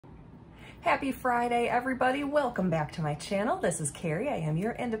Happy Friday, everybody. Welcome back to my channel. This is Carrie. I am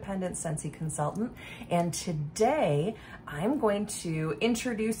your independent Scentsy consultant. And today I'm going to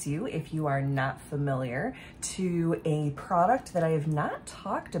introduce you, if you are not familiar, to a product that I have not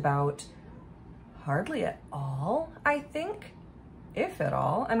talked about hardly at all, I think, if at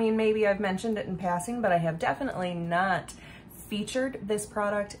all. I mean, maybe I've mentioned it in passing, but I have definitely not featured this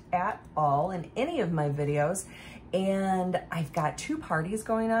product at all in any of my videos. And I've got two parties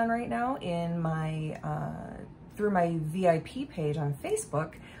going on right now in my through my VIP page on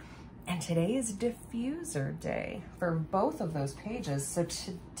Facebook, and today is diffuser day for both of those pages. So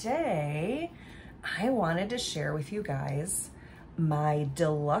today I wanted to share with you guys my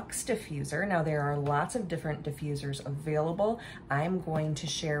deluxe diffuser. Now there are lots of different diffusers available. I'm going to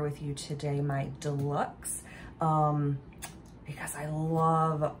share with you today my deluxe because I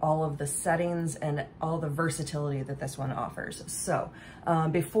love all of the settings and all the versatility that this one offers. So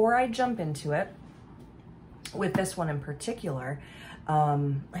before I jump into it, with this one in particular,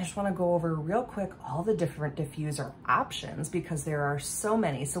 I just want to go over real quick all the different diffuser options because there are so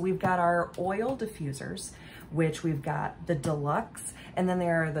many. So we've got our oil diffusers, which we've got the deluxe, and then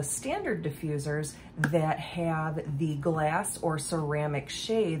there are the standard diffusers that have the glass or ceramic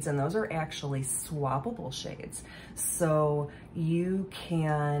shades, and those are actually swappable shades. So you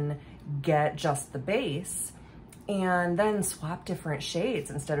can get just the base and then swap different shades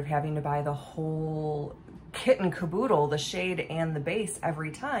instead of having to buy the whole kit and caboodle, the shade and the base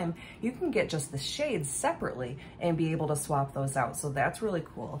every time. You can get just the shades separately and be able to swap those out. So that's really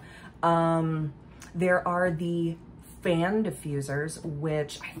cool. There are the fan diffusers,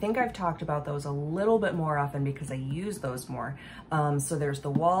 which I think I've talked about those a little bit more often because I use those more. So there's the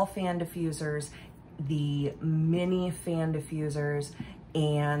wall fan diffusers, the mini fan diffusers,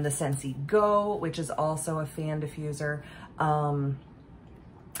 and the Scentsy Go, which is also a fan diffuser.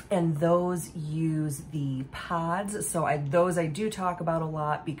 And those use the pods. So those I do talk about a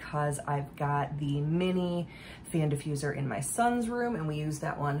lot because I've got the mini fan diffuser in my son's room and we use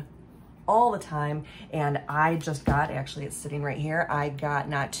that one all the time. And I just got, actually it's sitting right here, I got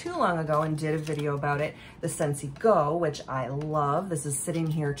not too long ago and did a video about it, the Scentsy Go, which I love. This is sitting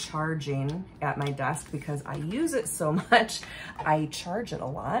here charging at my desk because I use it so much. I charge it a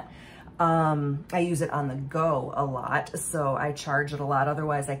lot. I use it on the go a lot, so I charge it a lot.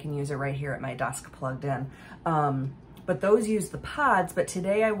 Otherwise, I can use it right here at my desk plugged in. But those use the pods, but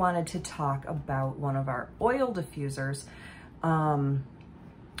today I wanted to talk about one of our oil diffusers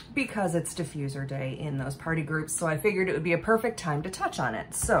because it's diffuser day in those party groups, so I figured it would be a perfect time to touch on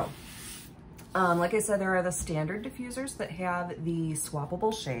it. So, like I said, there are the standard diffusers that have the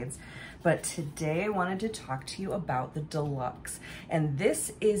swappable shades, but today I wanted to talk to you about the deluxe. And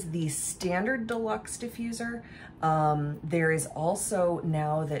this is the standard deluxe diffuser. There is also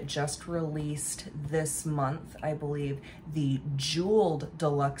now that just released this month, I believe, the jeweled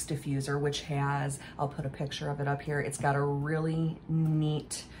deluxe diffuser, which has, I'll put a picture of it up here. It's got a really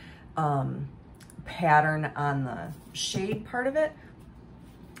neat pattern on the shade part of it.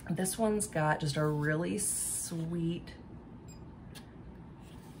 This one's got just a really sweet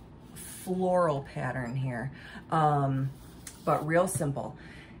floral pattern here, but real simple.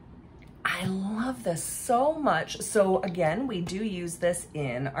 I love this so much. So again, we do use this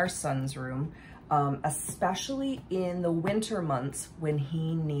in our son's room, especially in the winter months when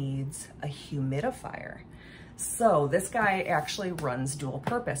he needs a humidifier. So this guy actually runs dual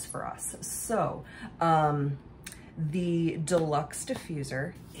purpose for us. So the deluxe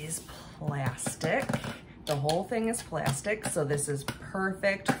diffuser is plastic. The whole thing is plastic, so this is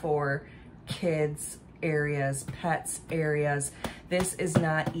perfect for kids areas, pets areas. This is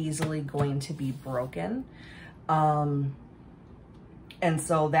not easily going to be broken. And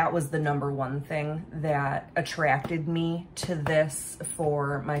so that was the number one thing that attracted me to this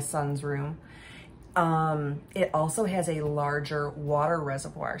for my son's room. It also has a larger water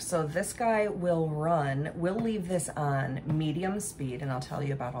reservoir. So this guy will run, we'll leave this on medium speed, and I'll tell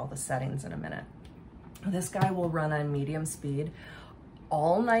you about all the settings in a minute. This guy will run on medium speed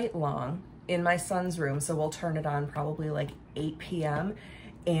all night long in my son's room. So we'll turn it on probably like 8 p.m.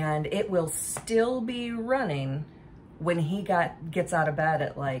 and it will still be running when he gets out of bed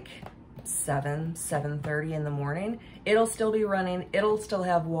at like 7:30 in the morning. It'll still be running. It'll still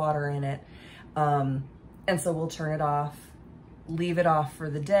have water in it. And so we'll turn it off, leave it off for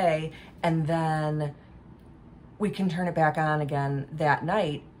the day, and then we can turn it back on again that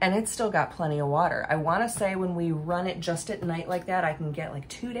night, and it's still got plenty of water. I want to say when we run it just at night like that, I can get like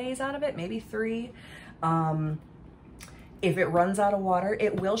 2 days out of it, maybe 3. If it runs out of water,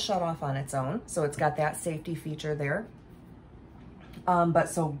 it will shut off on its own. So it's got that safety feature there. But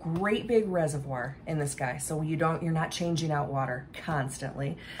so great big reservoir in this guy. So you're not changing out water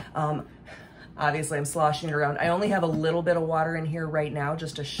constantly. Obviously I'm sloshing it around. I only have a little bit of water in here right now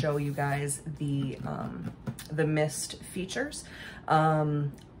just to show you guys the mist features.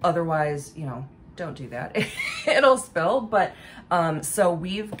 Otherwise, you know, don't do that. It'll spill. But so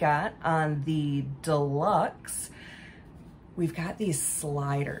we've got on the Deluxe, we've got these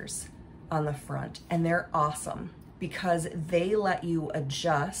sliders on the front, and they're awesome because they let you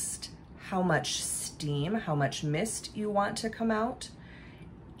adjust how much steam, how much mist you want to come out,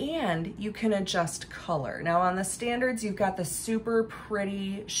 and you can adjust color. Now on the standards, you've got the super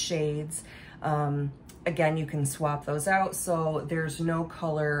pretty shades. Again, you can swap those out, so there's no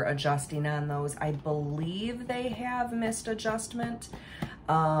color adjusting on those. I believe they have mist adjustment,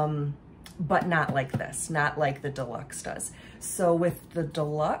 but not like this, not like the Deluxe does. So with the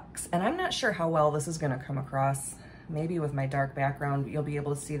Deluxe, and I'm not sure how well this is gonna come across, maybe with my dark background, you'll be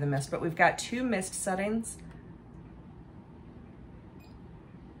able to see the mist, but we've got 2 mist settings.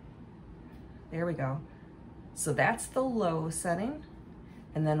 There we go. So that's the low setting.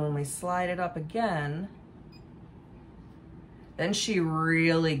 And then when we slide it up again, then she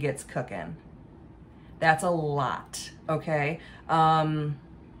really gets cooking. That's a lot, okay? Not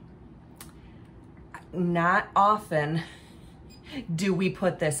often do we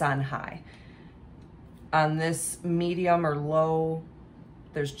put this on high. On this medium or low,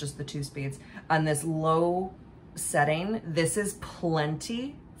 there's just the 2 speeds. On this low setting, this is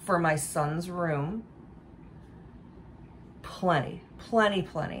plenty for my son's room. Plenty.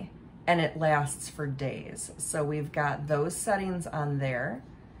 And it lasts for days. So we've got those settings on there.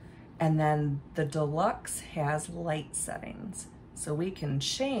 And then the Deluxe has light settings. So we can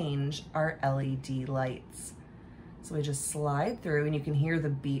change our LED lights. So we just slide through and you can hear the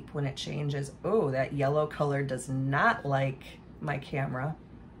beep when it changes. Oh, that yellow color does not like my camera.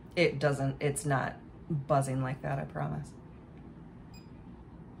 It doesn't, it's not buzzing like that, I promise.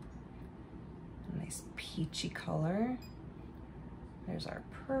 Nice peachy color. There's our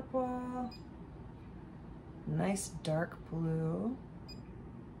purple. Nice dark blue.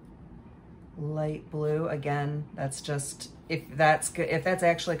 Light blue. Again, that's just, if that's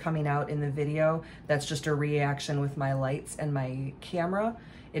actually coming out in the video, that's just a reaction with my lights and my camera.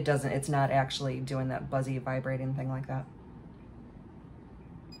 It's not actually doing that buzzy vibrating thing like that.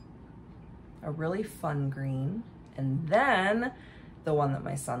 A really fun green. And then the one that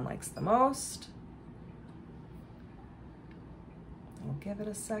my son likes the most. We'll give it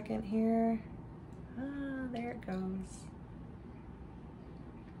a second here. Ah, there it goes.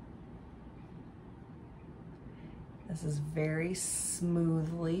 This is very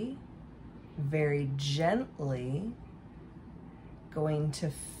smoothly, very gently going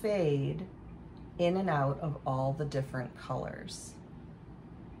to fade in and out of all the different colors.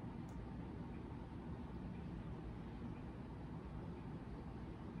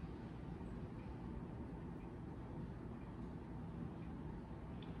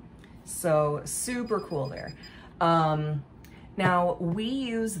 So super cool there. Now we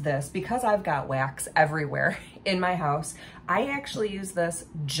use this because I've got wax everywhere in my house. I actually use this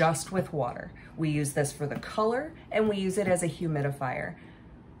just with water. We use this for the color and we use it as a humidifier.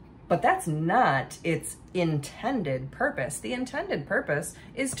 But that's not its intended purpose. The intended purpose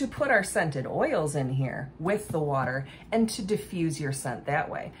is to put our scented oils in here with the water and to diffuse your scent that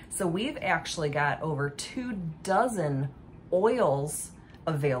way. So we've actually got over 24 oils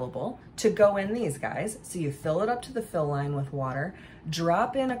available to go in these guys. So you fill it up to the fill line with water,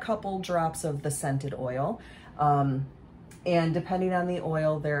 drop in a couple drops of the scented oil, and depending on the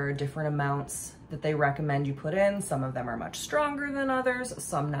oil, there are different amounts that they recommend you put in. Some of them are much stronger than others,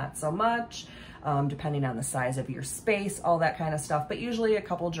 some not so much, depending on the size of your space, all that kind of stuff. But usually a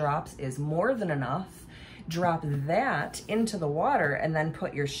couple drops is more than enough. Drop that into the water and then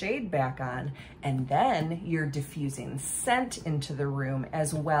put your shade back on, and then you're diffusing scent into the room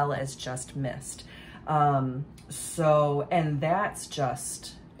as well as just mist. And that's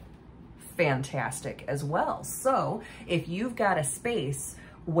just fantastic as well. So if you've got a space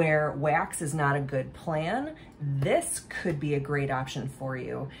where wax is not a good plan, this could be a great option for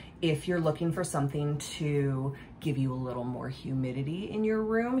you if you're looking for something to give you a little more humidity in your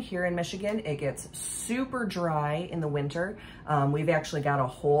room. Here in Michigan, it gets super dry in the winter. We've actually got a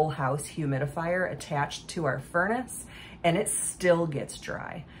whole house humidifier attached to our furnace and it still gets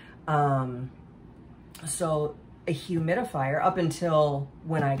dry. So a humidifier. Up until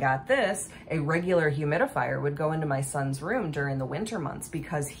when I got this, a regular humidifier would go into my son's room during the winter months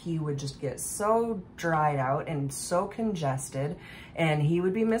because he would just get so dried out and so congested, and he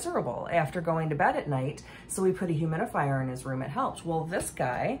would be miserable after going to bed at night. So we put a humidifier in his room. It helped. Well, this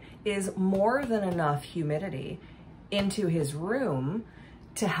guy is more than enough humidity into his room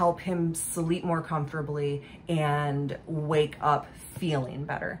to help him sleep more comfortably and wake up feeling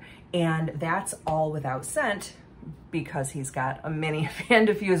better. And that's all without scent, because he's got a mini fan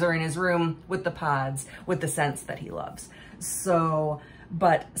diffuser in his room with the pods, with the scents that he loves. So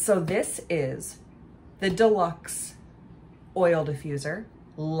this is the Deluxe Oil Diffuser.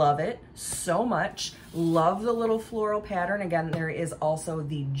 Love it so much. Love the little floral pattern. Again, there is also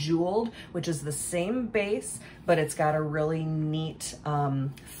the jeweled, which is the same base, but it's got a really neat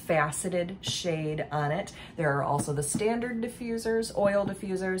faceted shade on it. There are also the standard diffusers, oil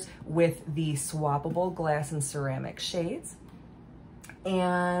diffusers, with the swappable glass and ceramic shades.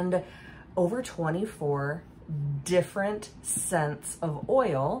 And over 24 different scents of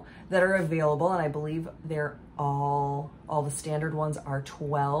oil that are available, and I believe they're all the standard ones are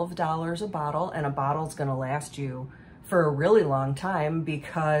 $12 a bottle, and a bottle's gonna last you for a really long time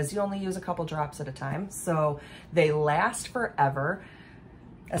because you only use a couple drops at a time. So they last forever,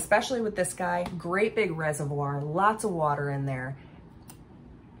 especially with this guy. Great big reservoir, lots of water in there.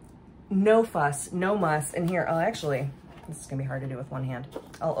 No fuss, no muss. And here, this is gonna be hard to do with one hand.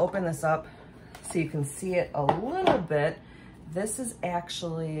 I'll open this up so you can see it a little bit. This is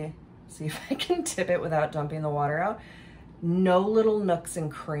actually, see if I can tip it without dumping the water out. No little nooks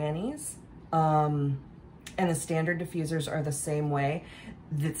and crannies. And the standard diffusers are the same way.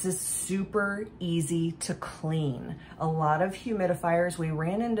 This is super easy to clean. A lot of humidifiers, we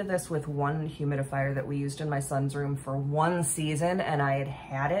ran into this with one humidifier that we used in my son's room for one season, and I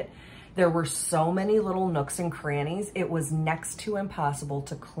had it. There were so many little nooks and crannies, it was next to impossible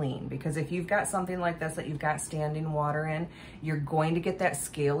to clean, because if you've got something like this that you've got standing water in, you're going to get that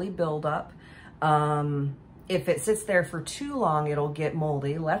scaly buildup. If it sits there for too long, it'll get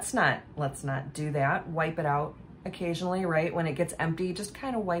moldy. Let's not do that. Wipe it out occasionally, right? When it gets empty, just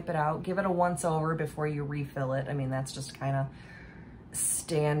kind of wipe it out. Give it a once over before you refill it. I mean, that's just kind of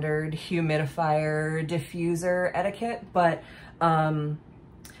standard humidifier diffuser etiquette, but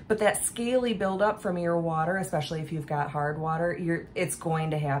that scaly buildup from your water, especially if you've got hard water, it's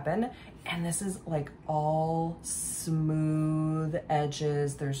going to happen. And this is like all smooth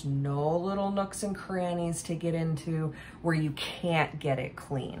edges. There's no little nooks and crannies to get into where you can't get it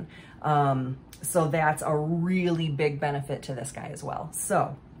clean. So that's a really big benefit to this guy as well.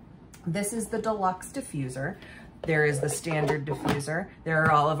 So this is the Deluxe Diffuser. There is the standard diffuser. There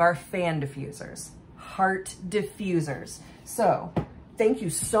are all of our fan diffusers, heart diffusers. So thank you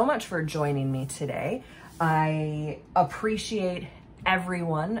so much for joining me today. I appreciate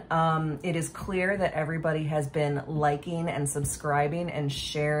everyone. It is clear that everybody has been liking and subscribing and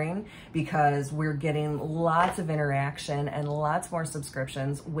sharing, because we're getting lots of interaction and lots more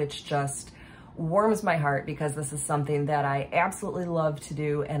subscriptions, which just warms my heart, because this is something that I absolutely love to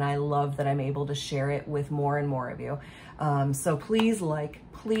do, and I love that I'm able to share it with more and more of you. So please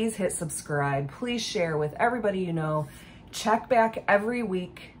please hit subscribe, please share with everybody you know. Check back every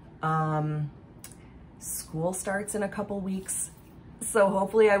week. School starts in a couple weeks, so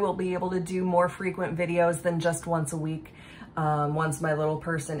hopefully I will be able to do more frequent videos than just once a week, once my little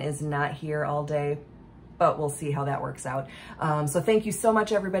person is not here all day, but we'll see how that works out. So thank you so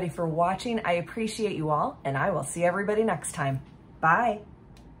much, everybody, for watching. I appreciate you all, and I will see everybody next time. Bye.